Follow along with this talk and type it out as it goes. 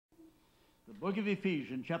The book of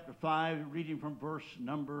Ephesians, chapter 5, reading from verse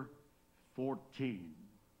number 14.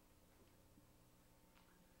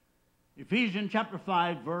 Ephesians chapter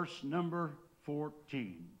 5, verse number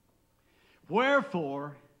 14.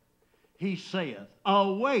 Wherefore he saith,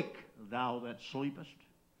 Awake, thou that sleepest,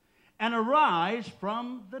 and arise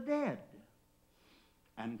from the dead,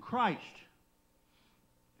 and Christ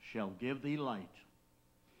shall give thee light.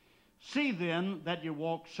 See then that you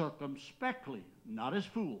walk circumspectly, not as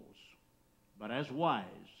fools, but as wise,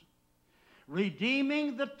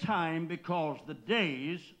 redeeming the time, because the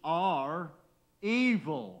days are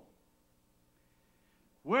evil.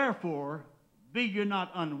 Wherefore, be ye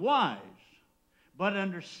not unwise, but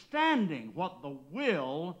understanding what the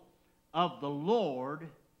will of the Lord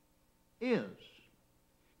is.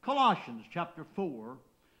 Colossians chapter 4,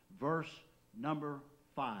 verse number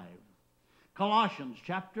 5. Colossians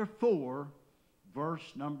chapter 4, verse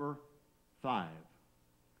number 5.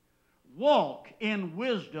 Walk in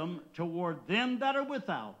wisdom toward them that are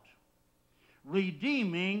without,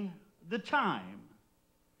 redeeming the time.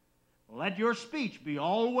 Let your speech be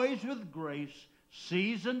always with grace,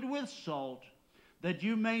 seasoned with salt, that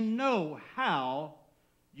you may know how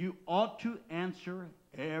you ought to answer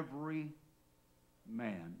every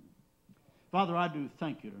man. Father, I do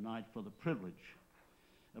thank you tonight for the privilege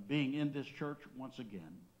of being in this church once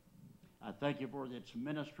again. I thank you for its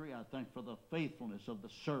ministry. I thank you for the faithfulness of the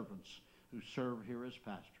servants who serve here as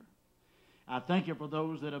pastor. I thank you for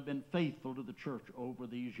those that have been faithful to the church over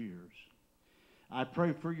these years. I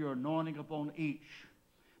pray for your anointing upon each,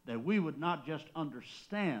 that we would not just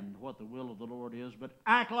understand what the will of the Lord is, but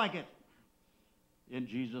act like it. In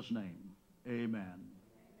Jesus' name, amen.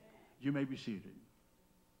 You may be seated.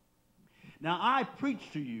 Now, I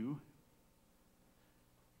preached to you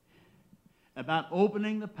about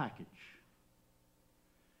opening the package.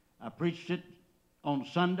 I preached it on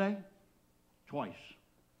Sunday twice.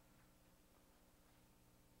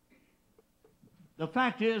 The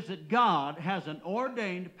fact is that God has an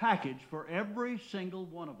ordained package for every single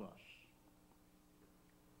one of us.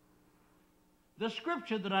 The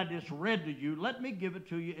scripture that I just read to you, let me give it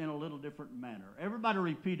to you in a little different manner. Everybody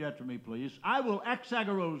repeat after me, please. I will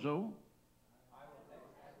exagoroso.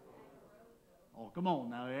 Oh, come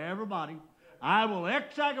on now, everybody. I will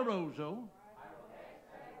exagoroso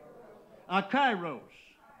a kairos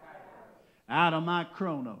out of my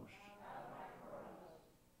chronos.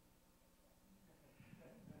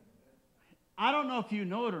 I don't know if you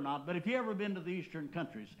know it or not, but if you've ever been to the eastern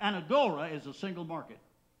countries, an agora is a single market.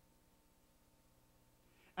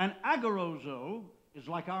 An agorozo is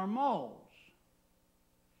like our malls.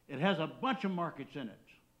 It has a bunch of markets in it.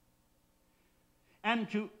 And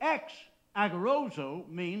to ex-agorozo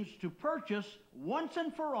means to purchase once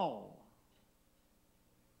and for all.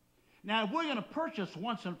 Now, if we're going to purchase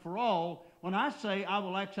once and for all, when I say I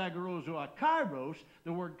will ex-agorozo a kairos,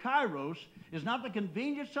 the word kairos is not the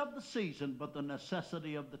convenience of the season, but the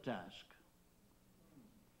necessity of the task.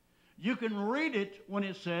 You can read it when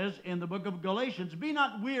it says in the book of Galatians, be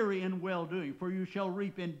not weary in well-doing, for you shall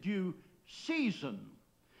reap in due season.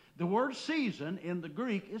 The word season in the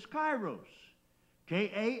Greek is kairos,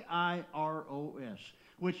 K-A-I-R-O-S,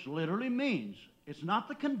 which literally means it's not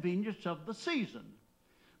the convenience of the season,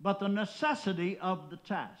 but the necessity of the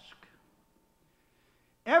task.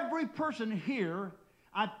 Every person here,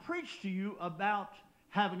 I preached to you about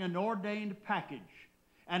having an ordained package.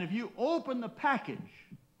 And if you open the package,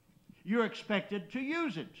 you're expected to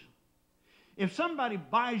use it. If somebody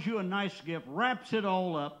buys you a nice gift, wraps it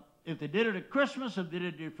all up, if they did it at Christmas, if they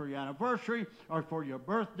did it for your anniversary or for your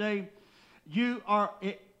birthday,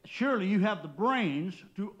 surely you have the brains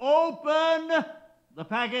to open the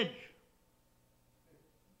package.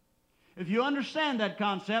 If you understand that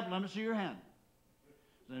concept, let me see your hand.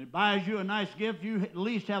 So he buys you a nice gift, you at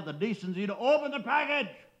least have the decency to open the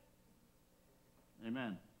package.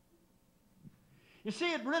 Amen. You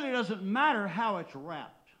see, it really doesn't matter how it's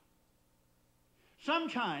wrapped.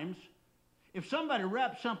 Sometimes, if somebody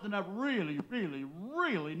wraps something up really, really,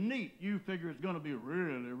 really neat, you figure it's going to be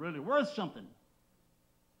really, really worth something.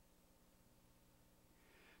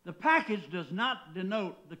 The package does not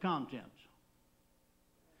denote the contents.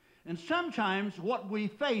 And sometimes what we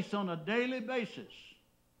face on a daily basis,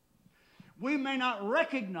 we may not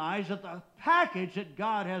recognize that the package that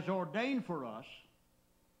God has ordained for us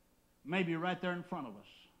may be right there in front of us.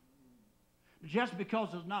 Just because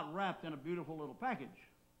it's not wrapped in a beautiful little package.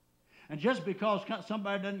 And just because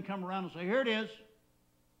somebody doesn't come around and say, here it is.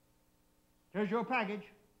 Here's your package.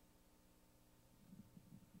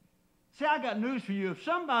 See, I got news for you. If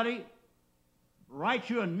somebody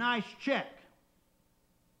writes you a nice check,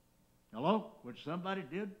 hello, which somebody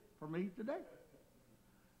did for me today.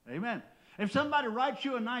 Amen. If somebody writes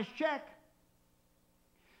you a nice check,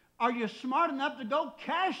 are you smart enough to go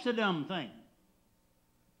cash the dumb thing?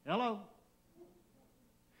 Hello?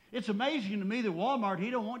 It's amazing to me that Walmart,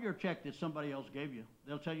 he don't want your check that somebody else gave you.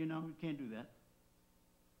 They'll tell you, no, you can't do that.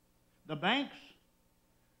 The banks,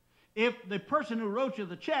 if the person who wrote you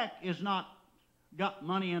the check is not got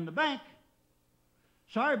money in the bank,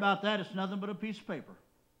 sorry about that, it's nothing but a piece of paper.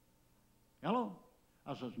 Hello?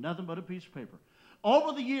 I said, it's nothing but a piece of paper.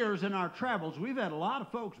 Over the years in our travels, we've had a lot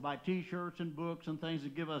of folks buy T-shirts and books and things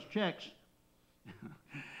that give us checks.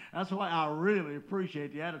 That's why I really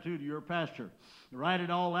appreciate the attitude of your pastor. Write it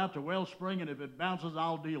all out to Wellspring, and if it bounces,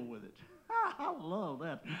 I'll deal with it. I love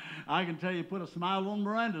that. I can tell you, put a smile on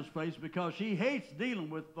Miranda's face because she hates dealing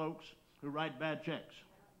with folks who write bad checks.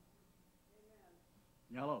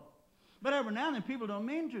 Hello. But every now and then, people don't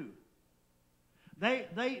mean to.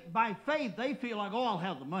 They by faith, they feel like, oh, I'll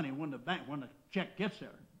have the money when the check gets there.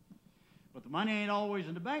 But the money ain't always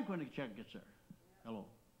in the bank when the check gets there. Hello.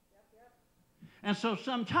 And so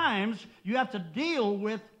sometimes you have to deal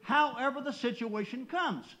with however the situation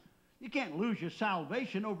comes. You can't lose your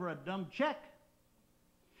salvation over a dumb check.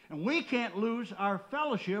 And we can't lose our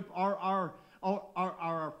fellowship or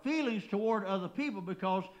our feelings toward other people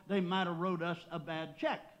because they might have wrote us a bad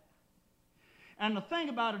check. And the thing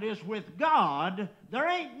about it is, with God, there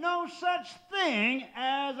ain't no such thing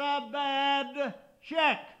as a bad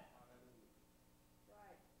check.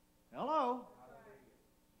 Hello?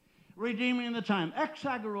 Redeeming the time.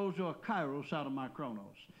 Exagoros or kairos out of my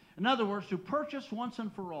chronos. In other words, to purchase once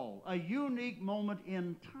and for all. A unique moment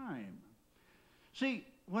in time. See,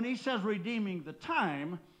 when he says redeeming the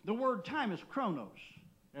time, the word time is chronos.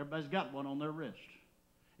 Everybody's got one on their wrist.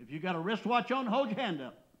 If you got a wristwatch on, hold your hand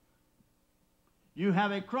up. You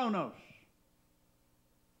have a chronos.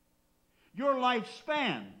 Your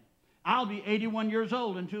lifespan. I'll be 81 years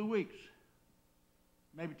old in 2 weeks.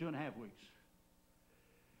 Maybe 2.5 weeks.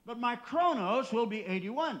 But my chronos will be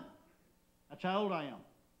 81. That's how old I am.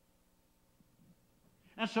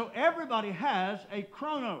 And so everybody has a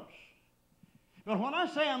chronos. But when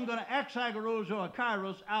I say I'm going to exagoros or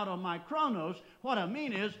kairos out of my chronos, what I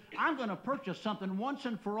mean is I'm going to purchase something once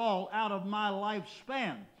and for all out of my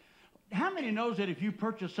lifespan. How many knows that if you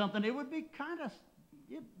purchase something, it would be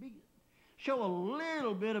show a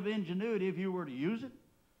little bit of ingenuity if you were to use it?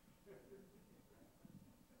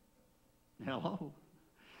 Hello?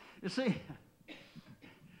 You see,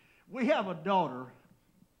 we have a daughter,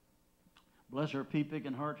 bless her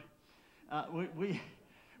pea-picking heart. We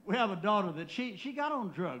have a daughter that she got on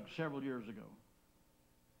drugs several years ago.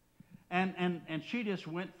 And she just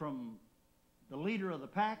went from the leader of the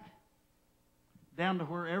pack down to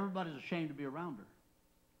where everybody's ashamed to be around her.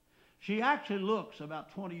 She actually looks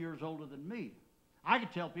about 20 years older than me. I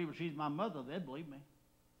could tell people she's my mother, they'd believe me.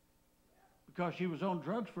 Because she was on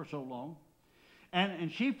drugs for so long.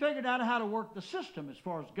 And she figured out how to work the system as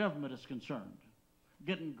far as government is concerned.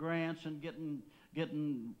 Getting grants and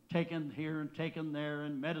getting taken here and taken there,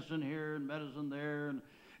 and medicine here and medicine there.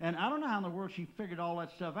 And I don't know how in the world she figured all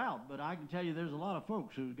that stuff out, but I can tell you there's a lot of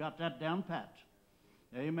folks who got that down pat.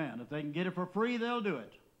 Amen. If they can get it for free, they'll do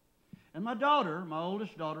it. And my daughter, my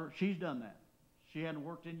oldest daughter, she's done that. She hadn't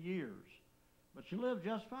worked in years, but she lived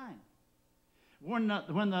just fine. When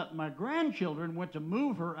my grandchildren went to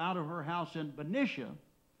move her out of her house in Benicia,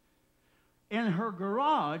 in her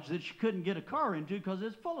garage that she couldn't get a car into because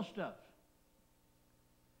it's full of stuff.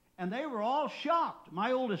 And they were all shocked.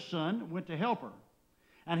 My oldest son went to help her.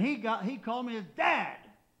 And he called me as, Dad,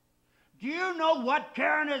 do you know what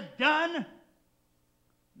Karen has done?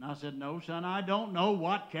 And I said, no, son, I don't know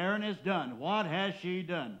what Karen has done. What has she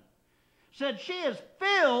done? Said she has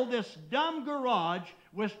filled this dumb garage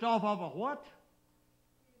with stuff of a what?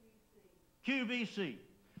 QVC.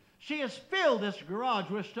 She has filled this garage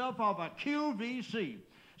with stuff of a QVC.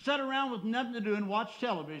 Sat around with nothing to do and watch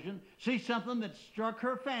television, see something that struck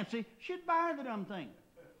her fancy, she'd buy the dumb thing.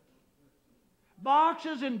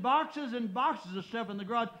 Boxes and boxes and boxes of stuff in the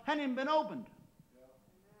garage hadn't even been opened.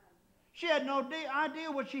 She had no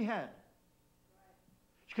idea what she had.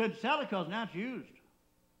 She couldn't sell it because now it's used.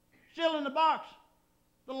 Still in the box.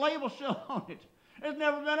 The label's still on it. It's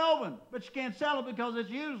never been opened, but she can't sell it because it's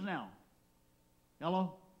used now.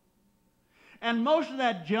 Hello? And most of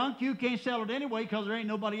that junk, you can't sell it anyway because there ain't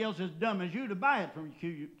nobody else as dumb as you to buy it from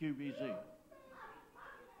QVC.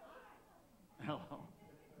 Hello?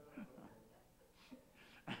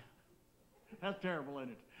 That's terrible,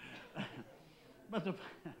 isn't it? But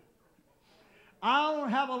I don't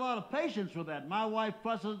have a lot of patience with that. My wife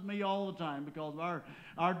fusses at me all the time because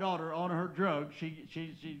our daughter on her drugs,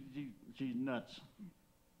 she's nuts.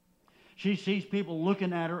 She sees people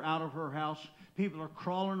looking at her out of her house. People are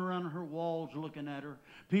crawling around her walls looking at her.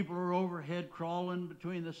 People are overhead crawling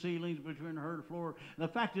between the ceilings, between her and the floor. And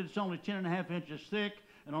the fact that it's only 10.5 inches thick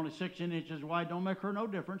and only 16 inches wide don't make her no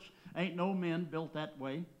difference. Ain't no men built that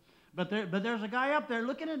way. But there's a guy up there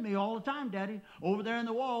looking at me all the time, Daddy. Over there in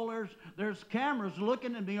the wall, there's cameras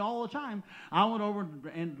looking at me all the time. I went over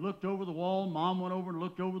and looked over the wall. Mom went over and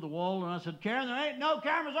looked over the wall. And I said, Karen, there ain't no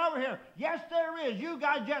cameras over here. Yes, there is. You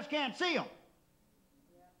guys just can't see them.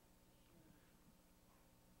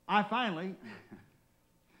 I finally,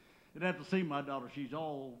 you'd have to see my daughter. She's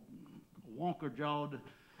all wonker-jawed.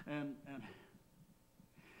 And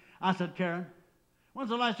I said, Karen, when's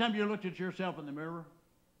the last time you looked at yourself in the mirror?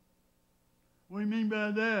 What do you mean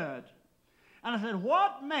by that? And I said,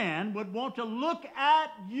 what man would want to look at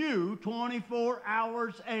you 24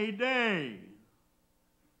 hours a day?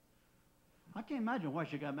 I can't imagine why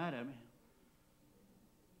she got mad at me.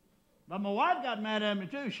 But my wife got mad at me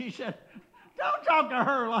too. She said, don't talk to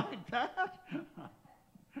her like that.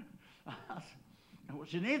 Well,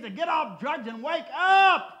 she needs to get off drugs and wake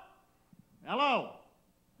up. Hello.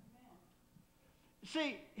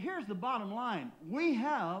 See, here's the bottom line. We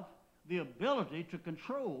have the ability to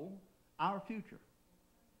control our future.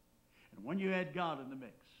 And when you add God in the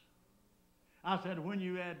mix, I said when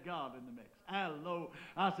you add God in the mix. Hello.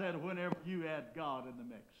 I said whenever you add God in the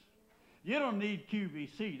mix. You don't need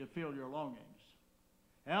QVC to fill your longings.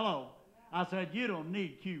 Hello. I said you don't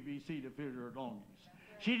need QVC to fill your longings.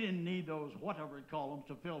 She didn't need those whatever you call them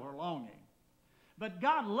to fill her longing. But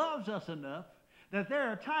God loves us enough that there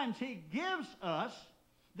are times He gives us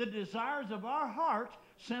the desires of our heart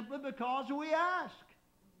simply because we ask.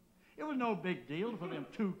 It was no big deal for them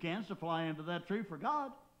toucans to fly into that tree for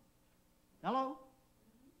God. Hello?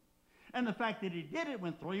 And the fact that He did it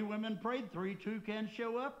when 3 women prayed, 3 toucans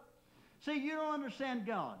show up. See, you don't understand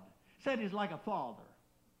God. Said He's like a father.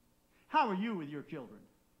 How are you with your children?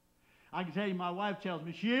 I can tell you, my wife tells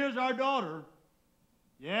me she is our daughter.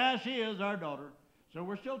 Yeah, she is our daughter. So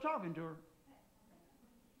we're still talking to her.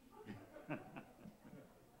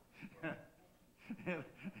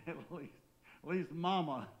 at least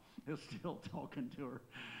Mama is still talking to her.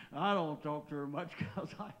 I don't talk to her much because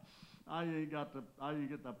I ain't get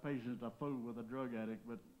the patience to fool with a drug addict.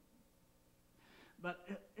 But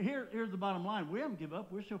here's the bottom line: we haven't given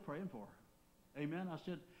up. We're still praying for her. Amen. I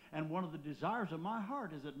said, and one of the desires of my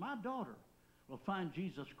heart is that my daughter will find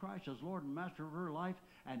Jesus Christ as Lord and Master of her life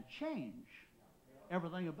and change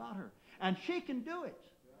everything about her, and she can do it.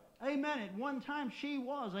 Amen. At one time, she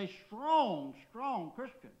was a strong, strong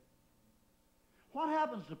Christian. What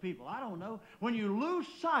happens to people? I don't know. When you lose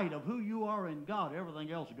sight of who you are in God,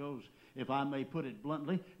 everything else goes, if I may put it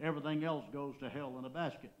bluntly, everything else goes to hell in a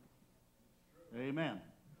basket. Amen.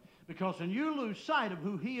 Because when you lose sight of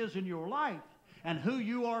who He is in your life and who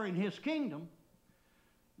you are in His kingdom,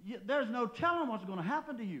 there's no telling what's going to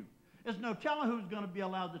happen to you. There's no telling who's going to be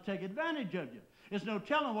allowed to take advantage of you. There's no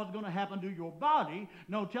telling what's going to happen to your body,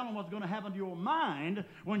 no telling what's going to happen to your mind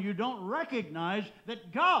when you don't recognize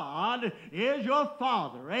that God is your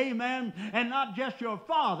Father. Amen. And not just your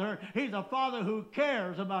Father, He's a Father who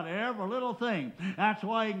cares about every little thing. That's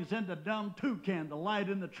why He can send a dumb toucan to light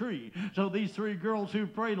in the tree. So these 3 girls who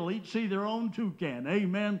prayed will each see their own toucan.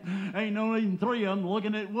 Amen. Ain't no even 3 of them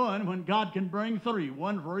looking at one when God can bring 3,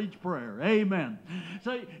 one for each prayer. Amen.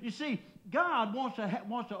 So you see, God wants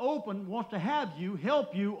to have you,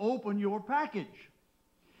 help you open your package.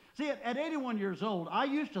 See, at 81 years old, I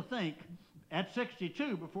used to think, at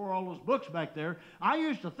 62, before all those books back there, I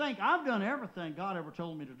used to think I've done everything God ever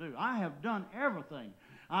told me to do. I have done everything.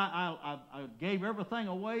 I gave everything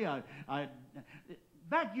away.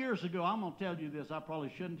 Back years ago, I'm going to tell you this. I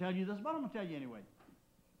probably shouldn't tell you this, but I'm going to tell you anyway.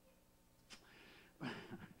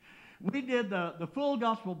 We did the Full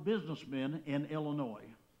Gospel Businessmen in Illinois.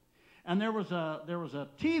 And there was a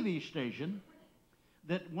TV station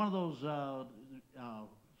that one of those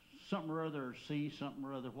something or other, something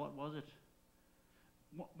or other. What was it?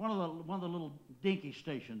 One of the little dinky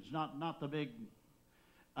stations, not the big.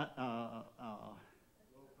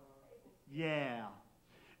 Yeah.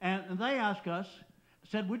 And they asked us,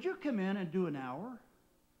 said, "Would you come in and do an hour?"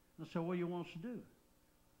 And I said, "What do you want us to do?"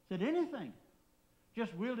 Said, "Anything.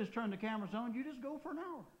 We'll just turn the cameras on. You just go for an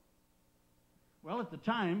hour." Well, at the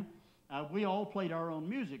time, we all played our own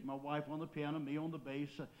music. My wife on the piano, me on the bass.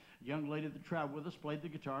 A young lady that traveled with us played the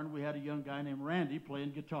guitar, and we had a young guy named Randy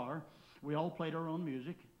playing guitar. We all played our own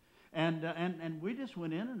music. And we just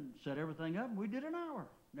went in and set everything up, and we did an hour.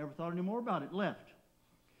 Never thought any more about it. Left.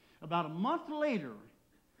 About a month later,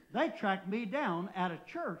 they tracked me down at a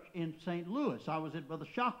church in St. Louis. I was at Brother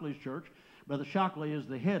Shockley's church, Brother Shockley is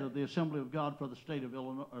the head of the Assembly of God for the state of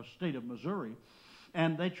Illinois, or state of Missouri.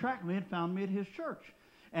 And they tracked me and found me at his church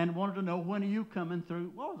and wanted to know, when are you coming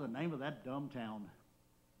through? What was the name of that dumb town?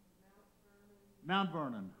 Mount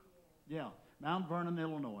Vernon. Yeah, Mount Vernon,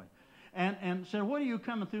 Illinois. And said, when are you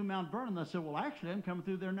coming through Mount Vernon? I said, well, actually, I'm coming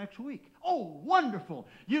through there next week. Oh, wonderful.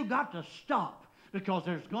 You got to stop, because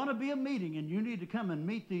there's going to be a meeting and you need to come and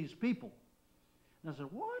meet these people. And I said,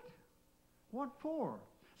 what? What for?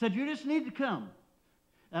 I said, you just need to come.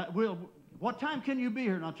 What time can you be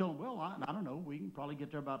here? And I told him, well, I don't know. We can probably get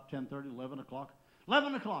there about 10:30, 11 o'clock.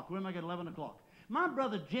 11 o'clock. We'll make it 11 o'clock. My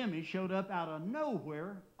brother Jimmy showed up out of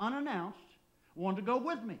nowhere, unannounced, wanted to go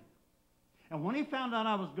with me. And when he found out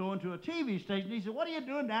I was going to a TV station, he said, what are you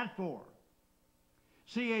doing that for?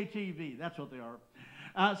 CATV, that's what they are.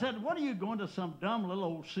 I said, what are you going to some dumb little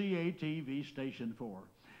old CATV station for?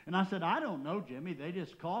 And I said, I don't know, Jimmy. They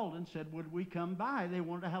just called and said, would we come by? They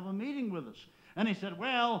wanted to have a meeting with us. And he said,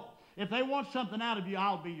 well, if they want something out of you,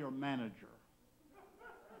 I'll be your manager.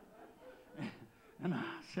 And I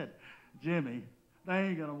said, Jimmy, they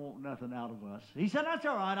ain't going to want nothing out of us. He said, that's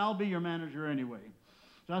all right. I'll be your manager anyway.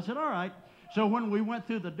 So I said, all right. So when we went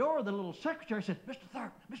through the door, the little secretary said, Mr.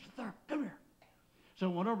 Tharp, come here. So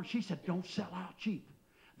I went over, she said, don't sell out cheap.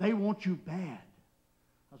 They want you bad.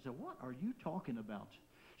 I said, what are you talking about?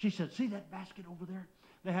 She said, see that basket over there?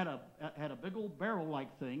 They had a big old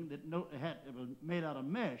barrel-like thing that it was made out of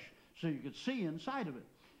mesh so you could see inside of it.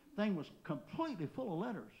 The thing was completely full of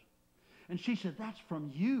letters. And she said, that's from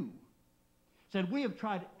you. Said, we have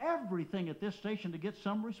tried everything at this station to get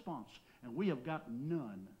some response, and we have got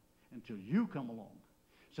none until you come along.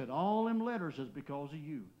 Said, all them letters is because of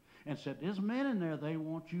you. And said, there's men in there, they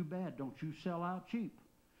want you bad. Don't you sell out cheap.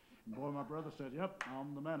 And boy, my brother said, yep,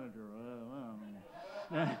 I'm the manager.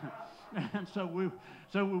 And so we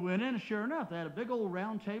went in, and sure enough, they had a big old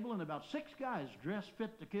round table and about 6 guys dressed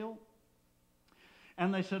fit to kill.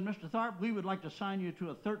 And they said, Mr. Tharp, we would like to sign you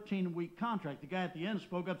to a 13-week contract. The guy at the end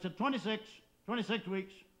spoke up and said, 26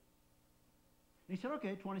 weeks. He said,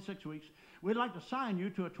 okay, 26 weeks. We'd like to sign you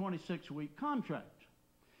to a 26-week contract.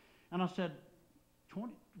 And I said,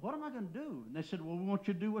 what am I going to do? And they said, well, we want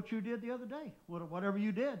you to do what you did the other day. Whatever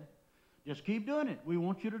you did, just keep doing it. We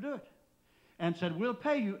want you to do it. And said, we'll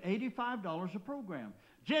pay you $85 a program.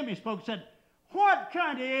 Jimmy spoke and said, what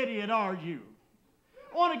kind of idiot are you?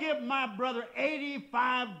 Want to give my brother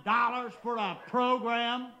 $85 for a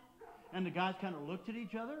program? And the guys kind of looked at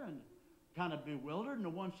each other and kind of bewildered. And the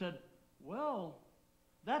one said, well,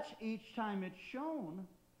 that's each time it's shown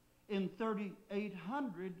in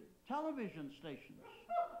 3,800 television stations.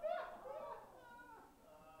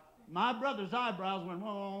 My brother's eyebrows went,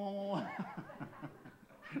 whoa.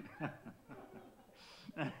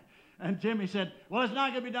 And Jimmy said, well, it's not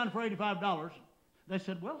going to be done for $85. They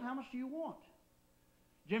said, well, how much do you want?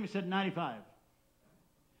 Jimmy said, 95.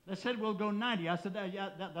 They said, we'll go 90. I said, yeah,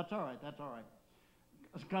 that's all right, that's all right.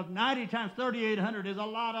 Because 90 times 3,800 is a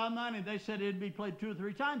lot of money. They said it'd be played 2 or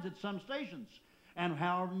 3 times at some stations. And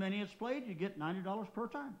however many it's played, you get $90 per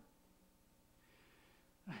time.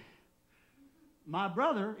 My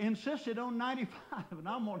brother insisted on 95. And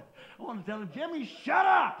I want to tell him, Jimmy, shut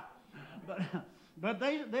up! But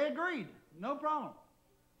they agreed. No problem.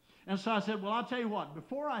 And so I said, well, I'll tell you what.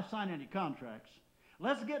 Before I sign any contracts,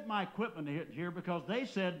 let's get my equipment here, because they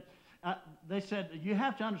said, you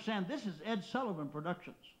have to understand, this is Ed Sullivan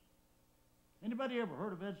Productions. Anybody ever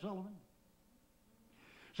heard of Ed Sullivan?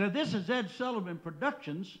 So this is Ed Sullivan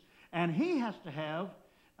Productions, and he has to have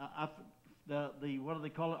the what do they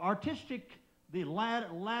call it? The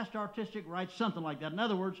last artistic rights, something like that. In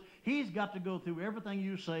other words, he's got to go through everything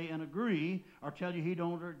you say and agree, or tell you he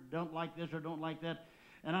don't like this or don't like that.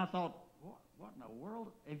 And I thought, what in the world?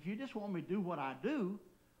 If you just want me to do what I do,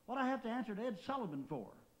 what do I have to answer to Ed Sullivan for?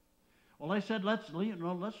 Well, they said, let's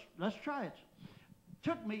try it.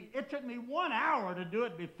 It took me 1 hour to do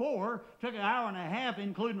it before. Took an hour and a half,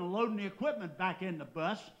 including loading the equipment back in the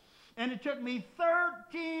bus. And it took me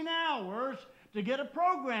 13 hours to get a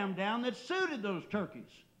program down that suited those turkeys.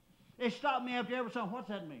 They stopped me after every song. What's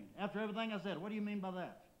that mean? After everything I said, what do you mean by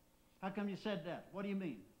that? How come you said that? What do you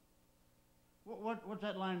mean? What's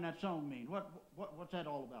that line in that song mean? What's that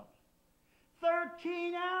all about?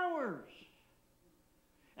 13 hours.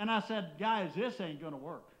 And I said, guys, this ain't going to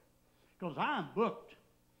work, because I'm booked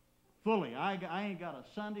fully. I ain't got a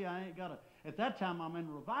Sunday. At that time, I'm in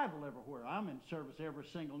revival everywhere. I'm in service every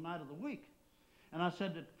single night of the week. And I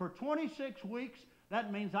said that for 26 weeks,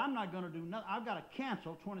 that means I'm not going to do nothing. I've got to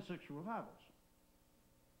cancel 26 revivals.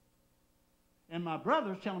 And my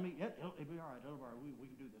brother's telling me, it'll be all right. We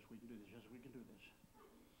can do this. We can do this. Yes, we can do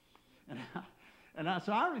this. And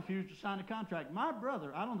so I refused to sign a contract. My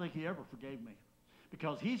brother, I don't think he ever forgave me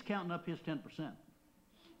because he's counting up his 10%.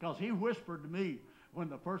 Because he whispered to me when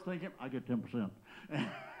the first thing came, I get 10%.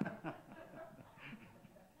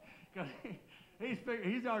 Because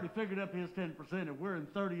he's already figured up his 10%, and we're in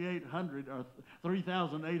 3,800 or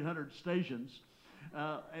 3,800 stations.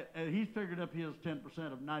 And he's figured up his 10%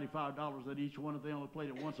 of $95 that each one of them only played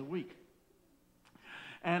it once a week.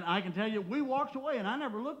 And I can tell you, we walked away, and I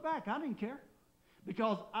never looked back. I didn't care.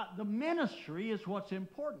 Because the ministry is what's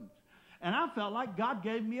important. And I felt like God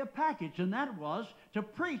gave me a package, and that was to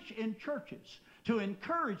preach in churches, to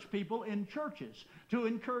encourage people in churches, to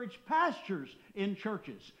encourage pastors in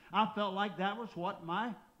churches. I felt like that was what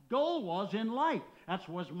my goal was in life. That's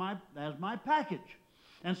my package.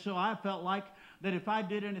 And so I felt like that if I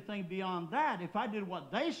did anything beyond that, if I did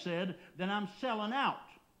what they said, then I'm selling out.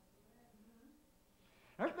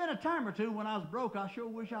 There's been a time or two when I was broke, I sure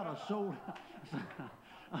wish I'd have sold.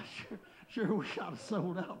 I sure wish I'd have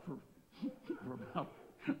sold out for about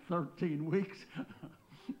 13 weeks.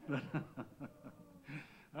 But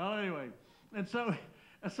well, anyway, and so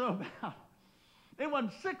about, it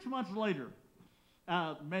wasn't 6 months later.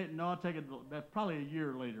 I'll take it probably a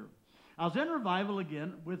year later. I was in revival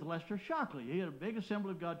again with Lester Shockley. He had a big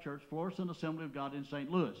Assembly of God church, Florissant Assembly of God in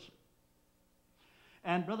St. Louis.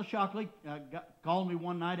 And Brother Shockley called me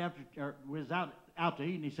one night after we was out to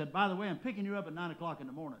eat, and he said, by the way, I'm picking you up at 9 o'clock in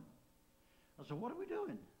the morning. I said, what are we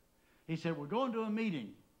doing? He said, we're going to a meeting.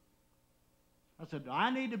 I said, do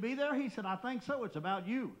I need to be there? He said, I think so. It's about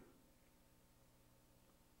you.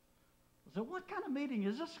 I said, what kind of meeting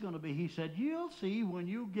is this going to be? He said, you'll see when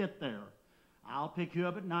you get there. I'll pick you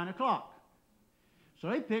up at 9 o'clock. So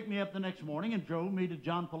he picked me up the next morning and drove me to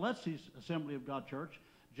John Paletzi's Assembly of God Church.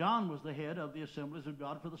 John was the head of the Assemblies of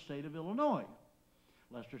God for the state of Illinois.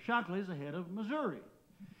 Lester Shockley is the head of Missouri.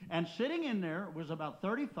 And sitting in there was about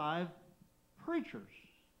 35 preachers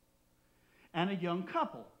and a young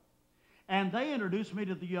couple. And they introduced me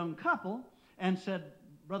to the young couple and said,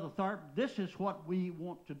 Brother Tharp, this is what we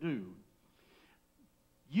want to do.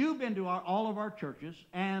 You've been to all of our churches,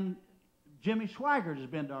 and Jimmy Swaggart has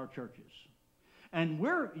been to our churches. And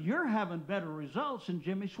you're having better results than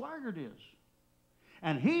Jimmy Swaggart is.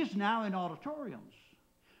 And he's now in auditoriums.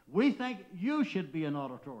 We think you should be in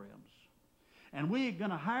auditoriums. And we're going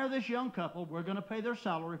to hire this young couple. We're going to pay their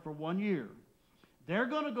salary for 1 year. They're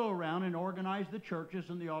going to go around and organize the churches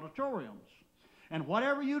and the auditoriums. And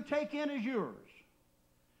whatever you take in is yours.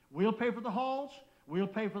 We'll pay for the halls. We'll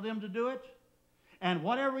pay for them to do it. And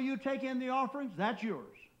whatever you take in the offerings, that's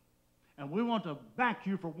yours. And we want to back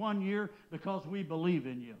you for 1 year because we believe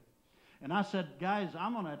in you. And I said, guys,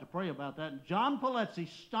 I'm going to have to pray about that. And John Paletzi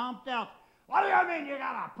stomped out, what do you mean you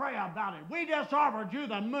got to pray about it? We just offered you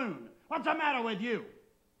the moon. What's the matter with you?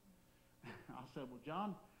 I said, well,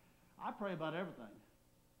 John, I pray about everything.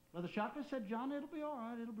 Brother Shockley said, John, it'll be all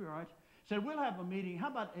right. It'll be all right. He said, we'll have a meeting. How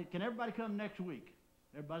about, can everybody come next week?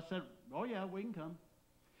 Everybody said, oh, yeah, we can come.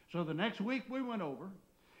 So the next week we went over.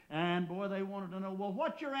 And, boy, they wanted to know, well,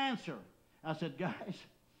 what's your answer? I said, guys,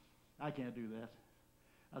 I can't do that.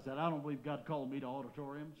 I said, I don't believe God called me to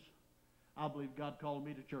auditoriums. I believe God called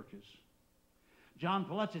me to churches. John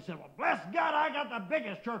Paletzi said, well, bless God, I got the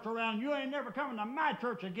biggest church around. You ain't never coming to my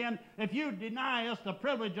church again if you deny us the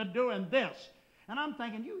privilege of doing this. And I'm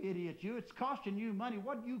thinking, you idiot, you. It's costing you money.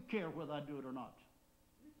 What do you care whether I do it or not?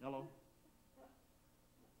 Hello?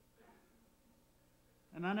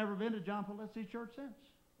 And I never been to John Paletzi's church since.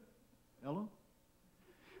 Hello?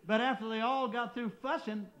 But after they all got through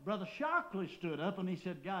fussing, Brother Shockley stood up and he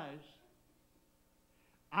said, guys,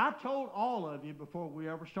 I told all of you before we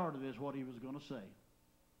ever started this what he was going to say.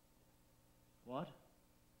 What?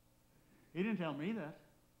 He didn't tell me that.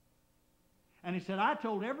 And he said, I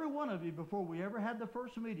told every one of you before we ever had the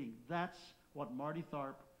first meeting, that's what Marty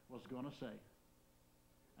Tharp was going to say.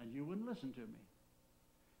 And you wouldn't listen to me.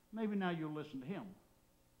 Maybe now you'll listen to him.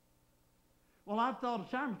 Well, I've thought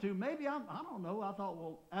a time or two, maybe I don't know. I thought,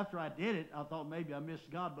 well, after I did it, I thought maybe I missed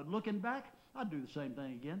God. But looking back, I'd do the same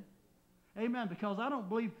thing again. Amen. Because I don't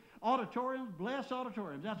believe auditoriums, bless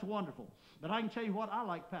auditoriums. That's wonderful. But I can tell you what, I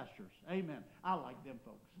like pastors. Amen. I like them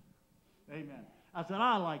folks. Amen. I said,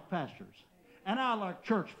 I like pastors. And I like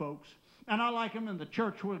church folks. And I like them in the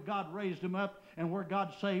church where God raised them up and where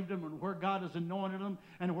God saved them and where God has anointed them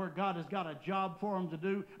and where God has got a job for them to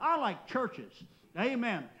do. I like churches.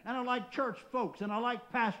 Amen. And I like church folks, and I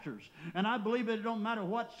like pastors. And I believe it don't matter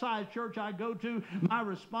what size church I go to, my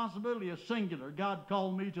responsibility is singular. God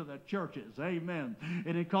called me to the churches. Amen.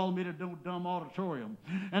 And He called me to no dumb auditorium.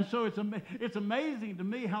 And so it's amazing to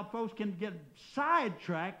me how folks can get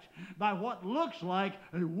sidetracked by what looks like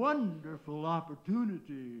a wonderful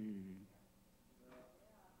opportunity.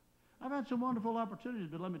 I've had some wonderful opportunities,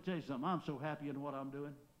 but let me tell you something. I'm so happy in what I'm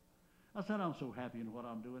doing. I said I'm so happy in what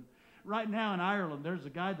I'm doing. Right now in Ireland, there's a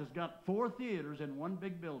guy that's got 4 theaters in one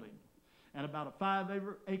big building and about a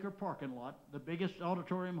 5-acre parking lot. The biggest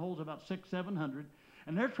auditorium holds about 600-700,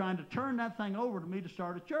 and they're trying to turn that thing over to me to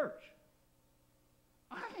start a church.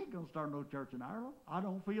 I ain't going to start no church in Ireland. I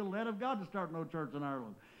don't feel led of God to start no church in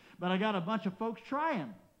Ireland. But I got a bunch of folks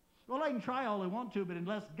trying. Well, they can try all they want to, but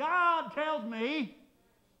unless God tells me,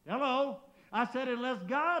 hello, I said unless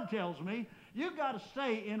God tells me, you've got to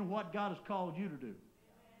stay in what God has called you to do.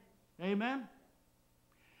 Amen?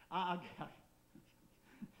 I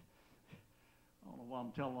don't know why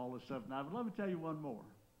I'm telling all this stuff now, but let me tell you one more.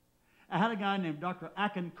 I had a guy named Dr.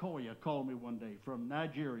 Akinkoya call me one day from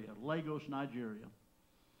Nigeria, Lagos, Nigeria.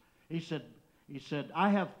 He said, I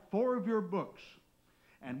have 4 of your books,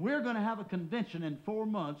 and we're going to have a convention in 4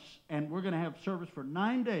 months, and we're going to have service for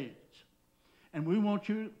 9 days. And we want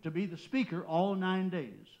you to be the speaker all 9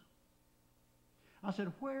 days. I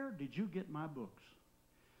said, where did you get my books?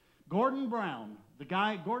 Gordon Brown's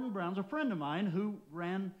a friend of mine who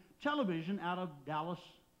ran television out of Dallas,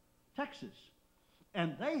 Texas.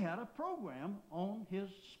 And they had a program on his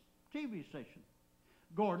TV station.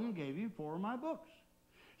 Gordon gave me 4 of my books.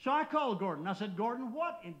 So I called Gordon. I said, Gordon,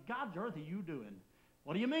 what in God's earth are you doing?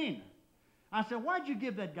 What do you mean? I said, why'd you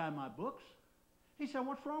give that guy my books? He said,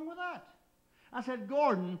 what's wrong with that? I said,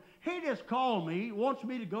 Gordon, he just called me, wants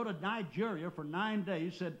me to go to Nigeria for 9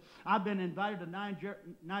 days. Said, I've been invited to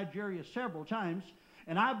Nigeria several times,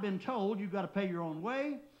 and I've been told you've got to pay your own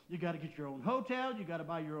way, you got to get your own hotel, you got to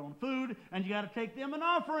buy your own food, and you got to take them an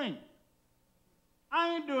offering.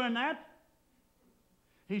 I ain't doing that.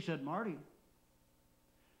 He said, Marty,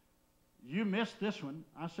 you missed this one.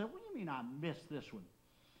 I said, what do you mean I missed this one?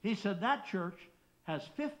 He said, that church has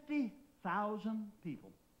 50,000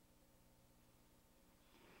 people.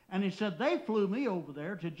 And he said, they flew me over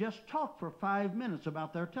there to just talk for 5 minutes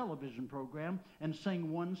about their television program and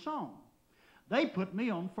sing one song. They put me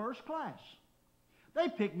on first class. They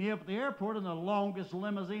picked me up at the airport in the longest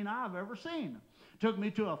limousine I've ever seen. Took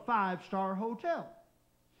me to a 5-star hotel.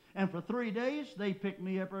 And for 3 days, they picked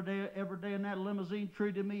me up every day in that limousine,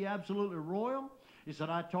 treated me absolutely royal. He said,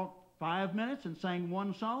 I talked 5 minutes and sang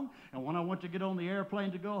one song. And when I went to get on the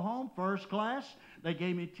airplane to go home, first class, they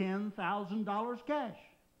gave me $10,000 cash.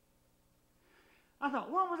 I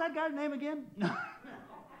thought, what was that guy's name again?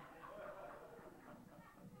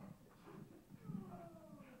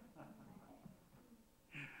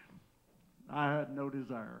 I had no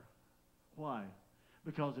desire. Why?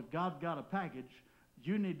 Because if God's got a package,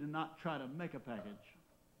 you need to not try to make a package.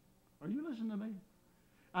 Are you listening to me?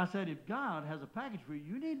 I said, if God has a package for you,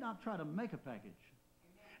 you need not try to make a package.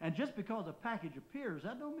 And just because a package appears,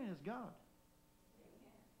 that don't mean it's God.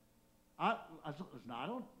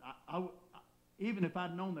 Even if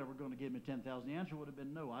I'd known they were going to give me 10,000, the answer would have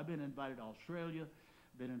been no. I've been invited to Australia,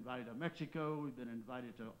 been invited to Mexico, we've been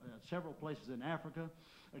invited to several places in Africa.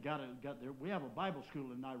 We have a Bible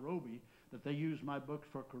school in Nairobi that they use my books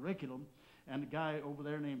for curriculum, and a guy over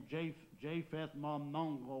there named Japheth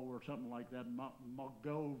Monongo or something like that,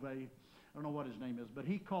 Mogove, I don't know what his name is, but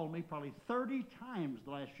he called me probably 30 times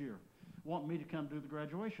last year wanting me to come do the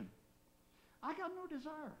graduation. I got no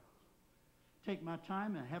desire. Take my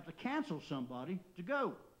time and have to cancel somebody to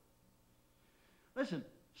go. Listen,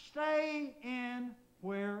 stay in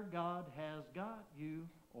where God has got you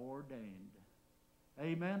ordained.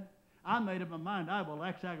 Amen. I made up my mind. I will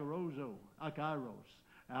exagarozo, akairos,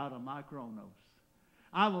 out of my chronos.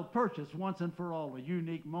 I will purchase once and for all a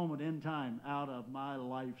unique moment in time out of my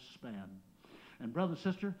lifespan. And brother and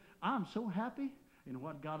sister, I'm so happy in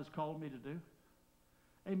what God has called me to do.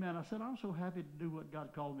 Amen. I said, I'm so happy to do what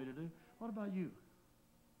God called me to do. What about you?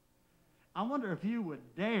 I wonder if you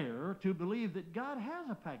would dare to believe that God has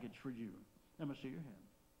a package for you. Let me see your hand.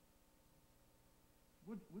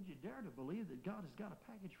 Would you dare to believe that God has got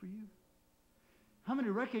a package for you? How many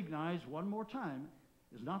recognize, one more time,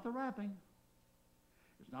 it's not the wrapping.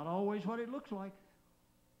 It's not always what it looks like.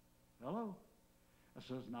 Hello? I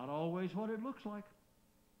said, it's not always what it looks like.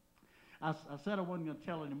 I said I wasn't going to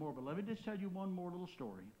tell anymore, but let me just tell you one more little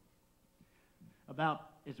story.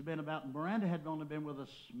 Miranda had only been with us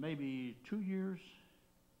maybe 2 years,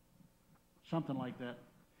 something like that.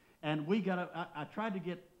 And I tried to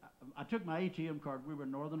get I took my ATM card. We were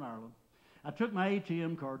in Northern Ireland. I took my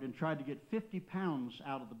ATM card and tried to get 50 pounds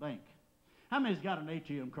out of the bank. How many's got an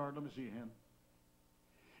ATM card? Let me see your hand.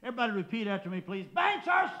 Everybody repeat after me, please. Banks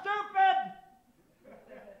are stupid!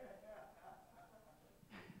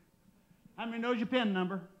 How many knows your PIN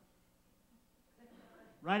number?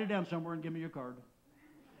 Write it down somewhere and give me your card.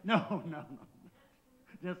 No.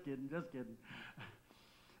 Just kidding.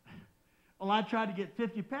 Well, I tried to get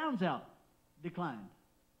 50 pounds out. Declined.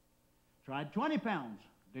 Tried 20 pounds.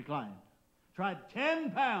 Declined. Tried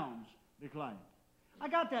 10 pounds. Declined. I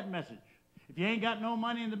got that message. If you ain't got no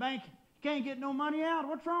money in the bank, you can't get no money out.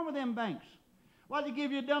 What's wrong with them banks? Why they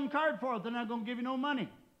give you a dumb card for it? They're not going to give you no money.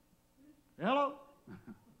 Hello?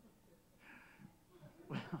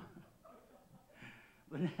 Well,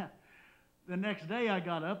 the next day I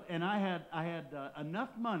got up and I had enough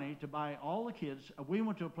money to buy all the kids. We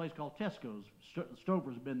went to a place called Tesco's.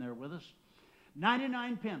 Stover's been there with us.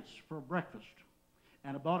 99 pence for breakfast.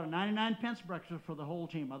 And I bought a 99 pence breakfast for the whole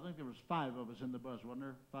team. I think there was 5 of us in the bus, wasn't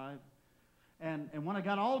there? 5? And when I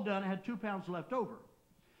got all done, I had 2 pounds left over.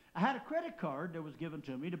 I had a credit card that was given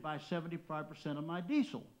to me to buy 75% of my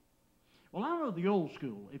diesel. Well, I know the old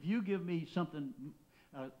school. If you give me something,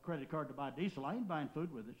 a credit card to buy diesel, I ain't buying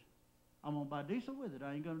food with it. I'm going to buy diesel with it.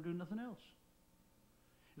 I ain't going to do nothing else.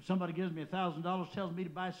 If somebody gives me $1,000, tells me to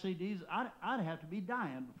buy CDs, I'd have to be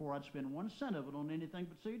dying before I'd spend 1 cent of it on anything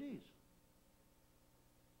but CDs.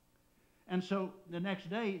 And so the next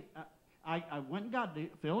day, I went and got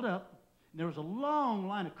filled up. There was a long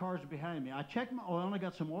line of cars behind me. I checked my oil, and I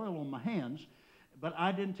got some oil on my hands, but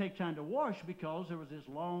I didn't take time to wash because there was this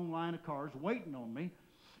long line of cars waiting on me.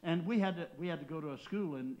 And we had to go to a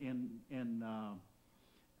school in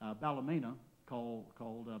Ballymena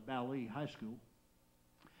called Bally High School.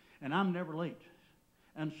 And I'm never late.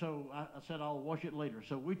 And so I said, I'll wash it later.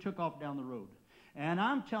 So we took off down the road. And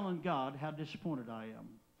I'm telling God how disappointed I am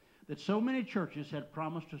that so many churches had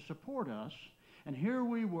promised to support us. And here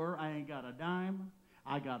we were. I ain't got a dime.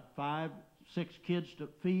 I got 5, 6 kids to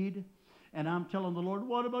feed. And I'm telling the Lord,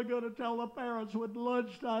 what am I going to tell the parents when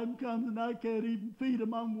lunchtime comes and I can't even feed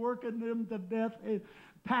them? I'm working them to death,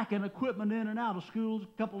 packing equipment in and out of schools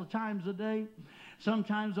a couple of times a day,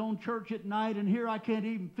 sometimes on church at night, and here I can't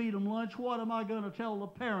even feed them lunch. What am I going to tell the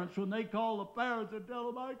parents when they call the parents and tell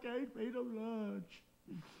them I can't feed them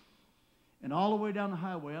lunch? And all the way down the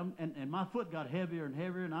highway, and my foot got heavier and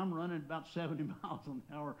heavier, and I'm running about 70 miles an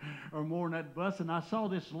hour or more in that bus, and I saw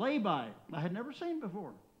this lay-by I had never seen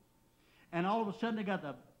before. And all of a sudden, I got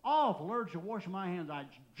the awful urge to wash my hands. I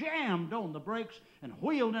jammed on the brakes and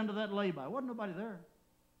wheeled into that lay-by. Wasn't nobody there.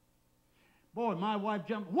 Boy, my wife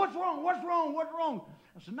jumped. What's wrong? What's wrong? What's wrong?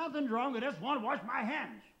 I said, nothing's wrong. I just want to wash my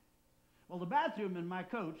hands. Well, the bathroom in my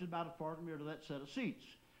coach is about as far from here to that set of seats.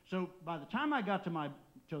 So by the time I got to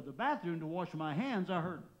the bathroom to wash my hands, I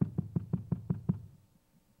heard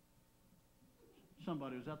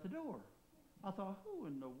somebody was at the door. I thought, who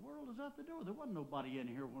in the world is at the door? There wasn't nobody in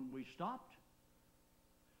here when we stopped.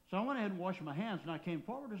 So I went ahead and washed my hands, and I came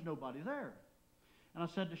forward. There's nobody there. And I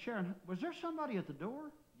said to Sharon, was there somebody at the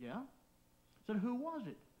door? Yeah. I said, who was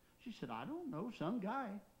it? She said, I don't know, some guy.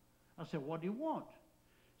 I said, what do you want?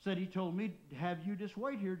 Said he told me to have you just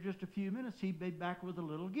wait here just a few minutes. He'd be back with a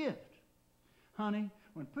little gift. Honey,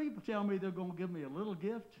 when people tell me they're going to give me a little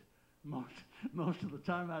gift, most of the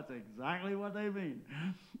time that's exactly what they mean.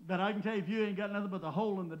 But I can tell you, if you ain't got nothing but the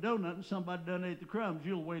hole in the donut and somebody done ate the crumbs,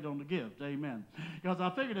 you'll wait on the gift. Amen. Because I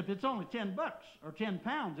figured if it's only $10 or 10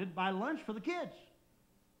 pounds, it'd buy lunch for the kids.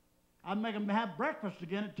 I'd make them have breakfast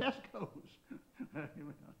again at Tesco's.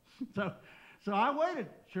 So I waited.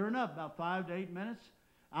 Sure enough, about 5 to 8 minutes.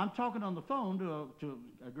 I'm talking on the phone to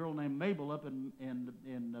a girl named Mabel up in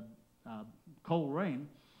Coleraine,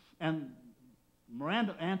 and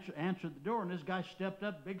Miranda answered the door, and this guy stepped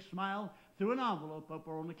up, big smile, threw an envelope up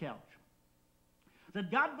on the couch. Said,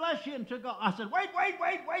 God bless you, and took off. I said, wait,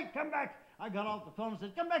 come back. I got off the phone and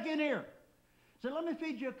said, come back in here. Said, let me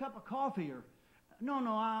feed you a cup of coffee. Or no,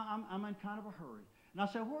 I'm in kind of a hurry. And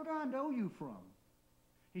I said, where do I know you from?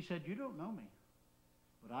 He said, you don't know me,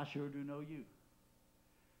 but I sure do know you.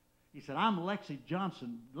 He said, I'm Lexi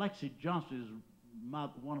Johnson. Lexi Johnson is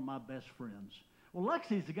one of my best friends. Well,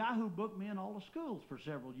 Lexi's the guy who booked me in all the schools for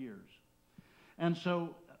several years. And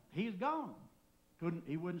so he's gone.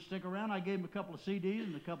 He wouldn't stick around. I gave him a couple of CDs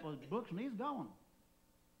and a couple of books, and he's gone.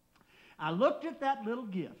 I looked at that little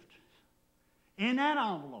gift in that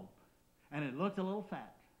envelope, and it looked a little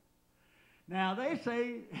fat. Now, they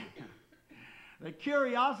say that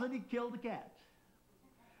curiosity killed the cat.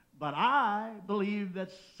 But I believe that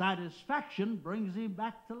satisfaction brings him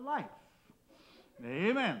back to life.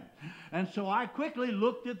 Amen. And so I quickly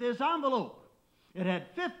looked at this envelope. It had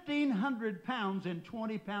 1,500 pounds in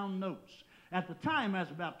 20-pound notes. At the time,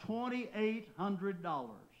 that's about $2,800.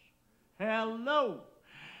 Hello.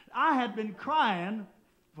 I had been crying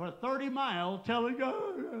for 30 miles telling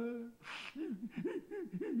God,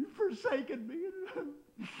 you've forsaken me.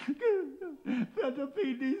 Had to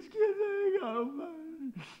feed these kids.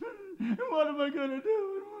 What am I going to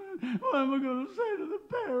do? What am I going to say to the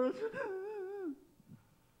parents?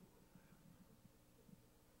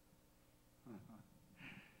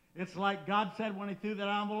 It's like God said when he threw that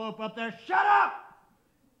envelope up there, shut up!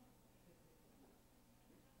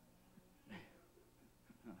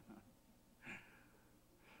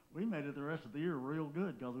 We made it the rest of the year real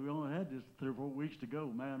good because we only had just 3 or 4 weeks to go.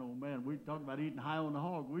 Man, oh man, we talked about eating high on the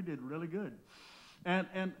hog. We did really good.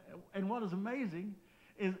 And what is amazing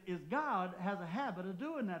is God has a habit of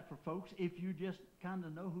doing that for folks if you just kind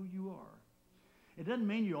of know who you are. It doesn't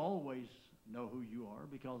mean you always know who you are,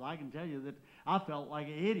 because I can tell you that I felt like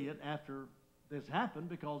an idiot after this happened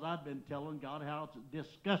because I'd been telling God how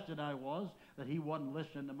disgusted I was that he wasn't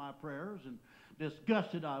listening to my prayers, and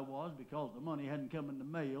disgusted I was because the money hadn't come in the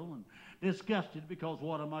mail, and disgusted because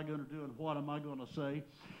what am I going to do and what am I going to say.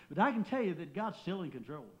 But I can tell you that God's still in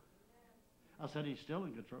control. I said he's still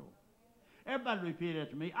in control. Everybody repeat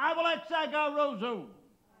after me. I will exagarozo.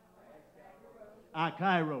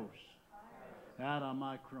 Akairos. Out of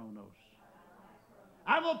my chronos.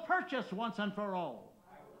 I will purchase once and for all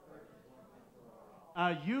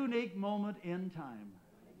a unique moment in time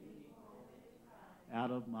out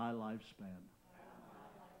of my lifespan.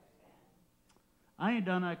 I ain't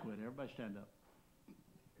done, I quit. Everybody stand up.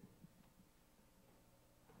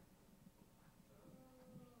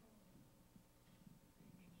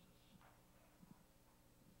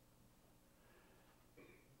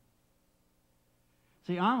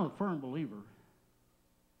 See, I'm a firm believer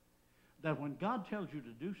that when God tells you to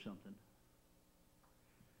do something,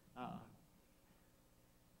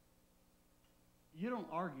 you don't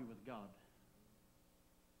argue with God.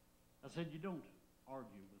 I said you don't argue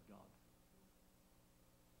with God.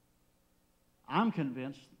 I'm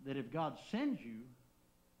convinced that if God sends you,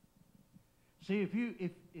 see,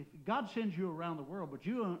 if God sends you around the world, but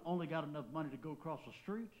you only got enough money to go across the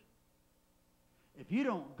street, if you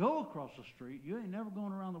don't go across the street, you ain't never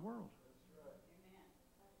going around the world.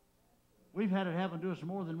 We've had it happen to us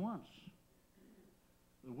more than once.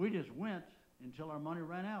 We just went until our money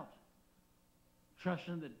ran out,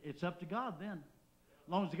 trusting that it's up to God then. As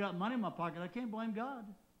long as I got money in my pocket, I can't blame God.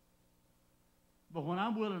 But when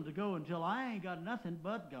I'm willing to go until I ain't got nothing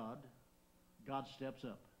but God, God steps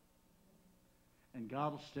up. And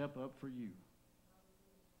God will step up for you.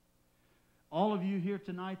 All of you here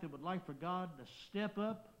tonight that would like for God to step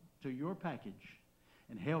up to your package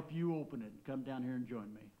and help you open it, come down here and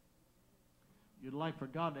join me. You'd like for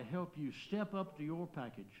God to help you step up to your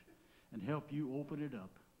package and help you open it up.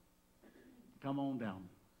 Come on down.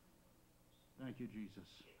 Thank you, Jesus.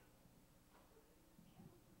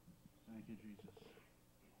 Thank you, Jesus.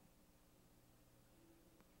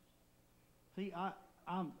 See,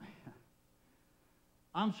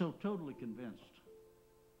 I'm so totally convinced.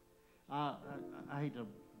 I hate to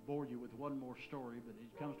bore you with one more story, but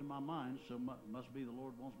it comes to my mind, so must be the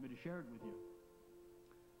Lord wants me to share it with you.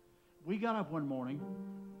 We got up one morning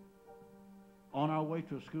on our way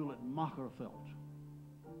to a school at Macherfeld.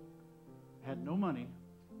 Had no money,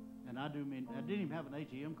 and I didn't even have an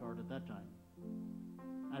ATM card at that time.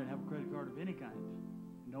 I didn't have a credit card of any kind.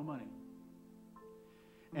 No money.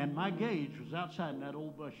 And my gauge was outside in that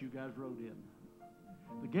old bus you guys rode in.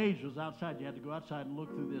 The gauge was outside. You had to go outside and look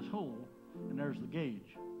through this hole, and there's the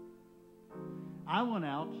gauge. I went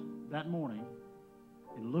out that morning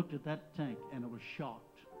and looked at that tank, and I was shocked.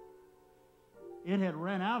 It had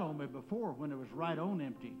ran out on me before when it was right on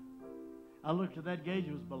empty. I looked at that gauge,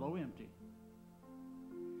 it was below empty.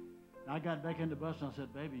 And I got back in the bus and I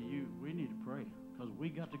said, baby, we need to pray, because we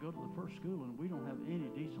got to go to the first school and we don't have any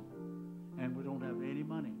diesel and we don't have any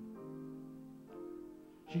money.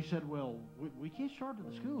 She said, well, we can't start at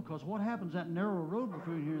the school, because what happens, that narrow road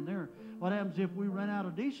between here and there, what happens if we run out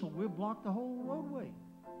of diesel? We'll block the whole roadway.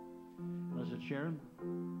 And I said, Sharon,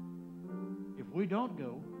 if we don't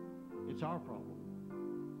go, it's our problem.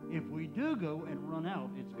 If we do go and run out,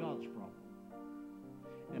 it's God's problem.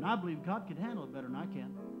 And I believe God can handle it better than I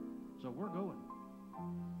can. So we're going.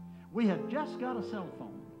 We had just got a cell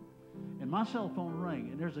phone, and my cell phone rang,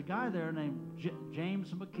 and there's a guy there named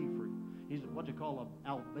James McKeefery. He's what they call an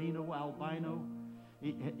albino.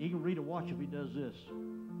 He can read a watch if he does this.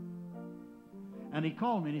 And he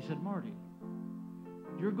called me and he said, Marty,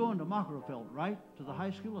 you're going to Mackerfeld, right? To the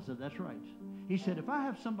high school? I said, that's right. He said, if I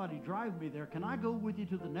have somebody drive me there, can I go with you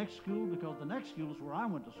to the next school? Because the next school is where I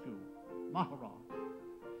went to school, Mahara.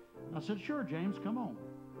 I said, sure, James, come on.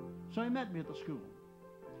 So he met me at the school.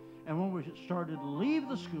 And when we started to leave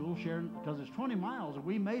the school, Sharon, because it's 20 miles, and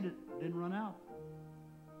we made it, didn't run out.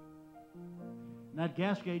 And that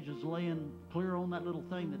gas gauge is laying clear on that little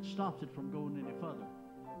thing that stops it from going any further.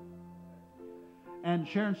 And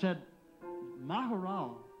Sharon said,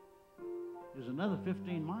 Mahara is another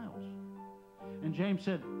 15 miles. And James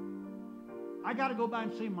said, I got to go by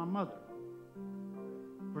and see my mother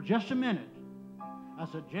for just a minute. I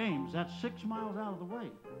said, James, that's 6 miles out of the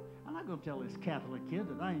way. I'm not going to tell this Catholic kid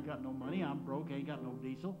that I ain't got no money, I'm broke, ain't got no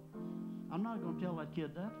diesel. I'm not going to tell that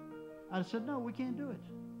kid that. I said, no, we can't do it.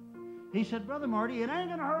 He said, Brother Marty, it ain't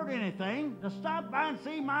going to hurt anything to stop by and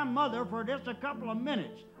see my mother for just a couple of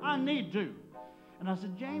minutes. I need to. And I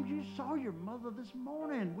said, James, you saw your mother this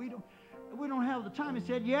morning. We don't have the time. He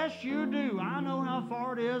said, yes, you do. I know how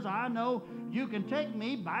far it is. I know you can take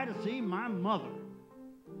me by to see my mother.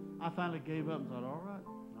 I finally gave up and thought, all right.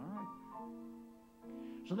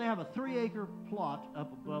 So they have a 3-acre plot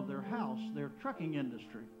up above their house, their trucking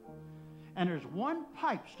industry. And there's one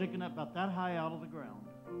pipe sticking up about that high out of the ground.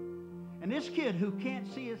 And this kid who can't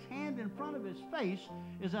see his hand in front of his face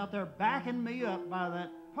is out there backing me up by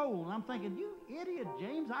that pole. And I'm thinking, you idiot,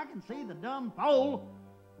 James, I can see the dumb pole.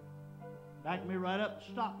 Backed me right up,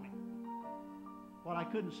 stopped me. What I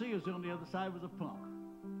couldn't see was on the other side was a pump.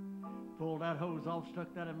 Pulled that hose off,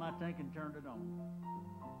 stuck that in my tank, and turned it on.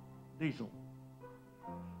 Diesel.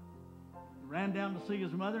 Ran down to see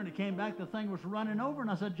his mother, and he came back. The thing was running over,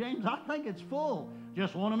 and I said, James, I think it's full.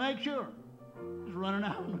 Just want to make sure. It's running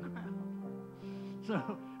out on the ground.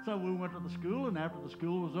 So we went to the school, and after the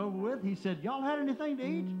school was over with, he said, y'all had anything to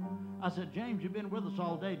eat? I said, James, you've been with us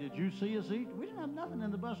all day. Did you see us eat? We didn't have nothing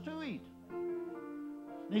in the bus to eat.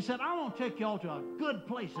 And he said, I want to take y'all to a good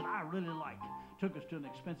place that I really like. Took us to an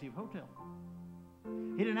expensive hotel.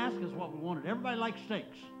 He didn't ask us what we wanted. Everybody likes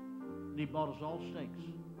steaks. And he bought us all steaks.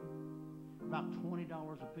 About $20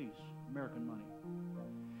 a piece, American money.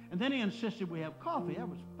 And then he insisted we have coffee. That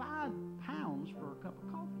was £5 for a cup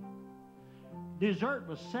of coffee. Dessert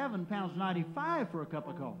was £7.95 for a cup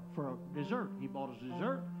of coffee, for a dessert. He bought us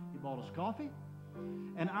dessert. He bought us coffee.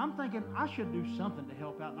 And I'm thinking I should do something to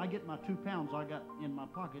help out. And I get my 2 pounds I got in my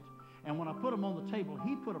pocket. And when I put them on the table,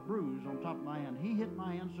 he put a bruise on top of my hand. He hit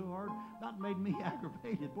my hand so hard, that made me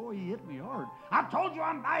aggravated. Boy, he hit me hard. I told you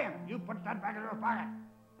I'm buying. You put that back in your pocket.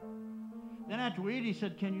 Then after we eat, he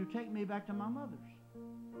said, can you take me back to my mother's?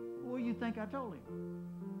 What do you think I told him?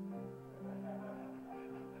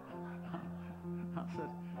 I said,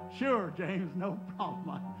 sure, James, no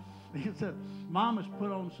problem. He said, Mom has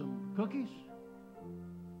put on some cookies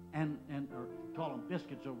or call them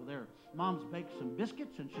biscuits over there. Mom's baked some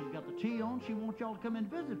biscuits, and she's got the tea on. She wants y'all to come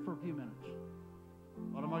and visit for a few minutes.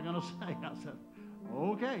 What am I going to say? I said,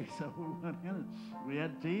 okay. So we went in, and we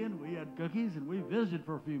had tea, and we had cookies, and we visited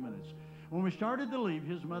for a few minutes. When we started to leave,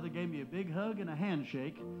 his mother gave me a big hug and a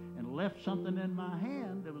handshake and left something in my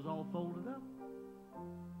hand that was all folded up.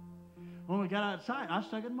 When we got outside, I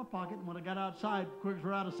stuck it in my pocket, and when I got outside, quick as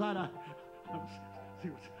we're out of sight, a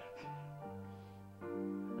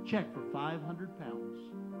check for 500 pounds.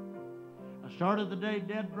 I started the day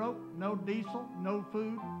dead broke, no diesel, no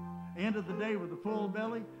food. Ended the day with a full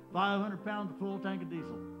belly, 500 pounds, a full tank of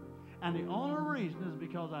diesel. And the only reason is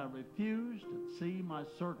because I refused to see my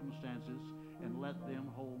circumstances and let them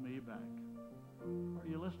hold me back. Are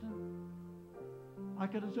you listening? I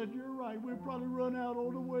could have said, you're right, we'll probably run out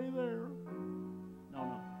on the way there.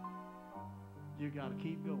 No. You got to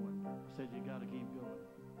keep going. I said, you got to keep going.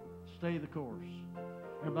 Stay the course.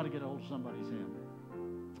 Everybody get a hold of somebody's hand.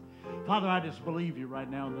 Father, I just believe you right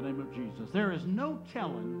now in the name of Jesus. There is no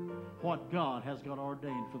telling what God has got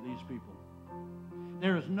ordained for these people.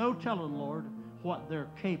 There is no telling, Lord, what they're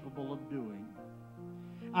capable of doing.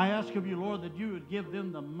 I ask of you, Lord, that you would give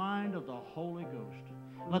them the mind of the Holy Ghost.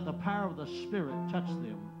 Let the power of the Spirit touch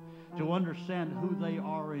them to understand who they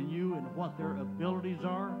are in you and what their abilities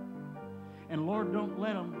are. And Lord, don't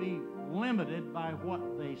let them be limited by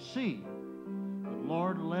what they see. But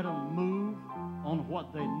Lord, let them move on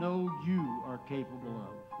what they know you are capable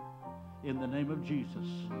of. In the name of Jesus.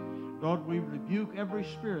 Lord, we rebuke every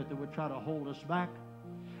spirit that would try to hold us back.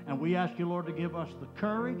 And we ask you, Lord, to give us the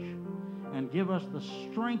courage and give us the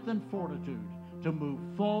strength and fortitude to move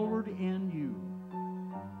forward in you.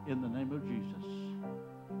 In the name of Jesus.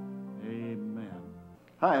 Amen.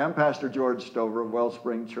 Hi, I'm Pastor George Stover of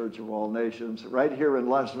Wellspring Church of All Nations, right here in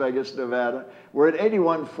Las Vegas, Nevada. We're at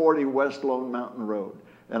 8140 West Lone Mountain Road.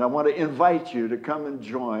 And I want to invite you to come and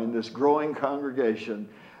join this growing congregation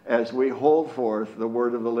as we hold forth the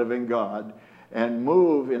word of the living God and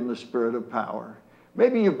move in the spirit of power.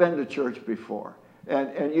 Maybe you've been to church before,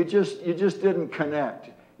 and you just didn't connect.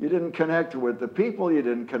 You didn't connect with the people. You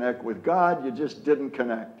didn't connect with God. You just didn't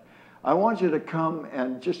connect. I want you to come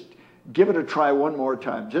and just give it a try one more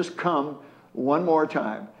time. Just come one more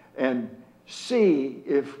time and see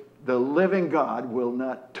if the living God will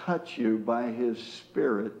not touch you by his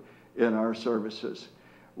Spirit in our services.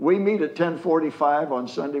 We meet at 10:45 on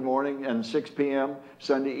Sunday morning and 6 p.m.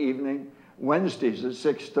 Sunday evening. Wednesdays at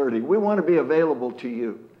 6:30. We want to be available to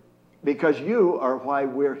you because you are why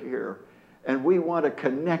we're here. And we want to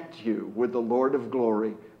connect you with the Lord of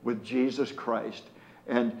glory, with Jesus Christ,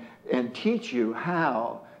 and teach you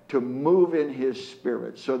how to move in his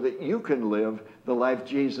Spirit so that you can live the life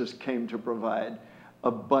Jesus came to provide,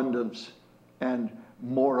 abundance and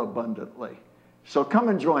more abundantly. So come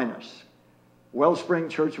and join us. Wellspring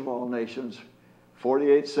Church of All Nations,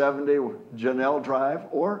 4870 Janell Drive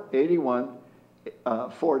or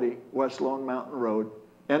 8140 West Lone Mountain Road.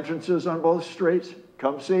 Entrances on both streets.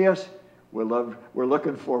 Come see us. We're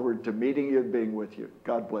looking forward to meeting you and being with you.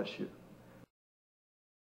 God bless you.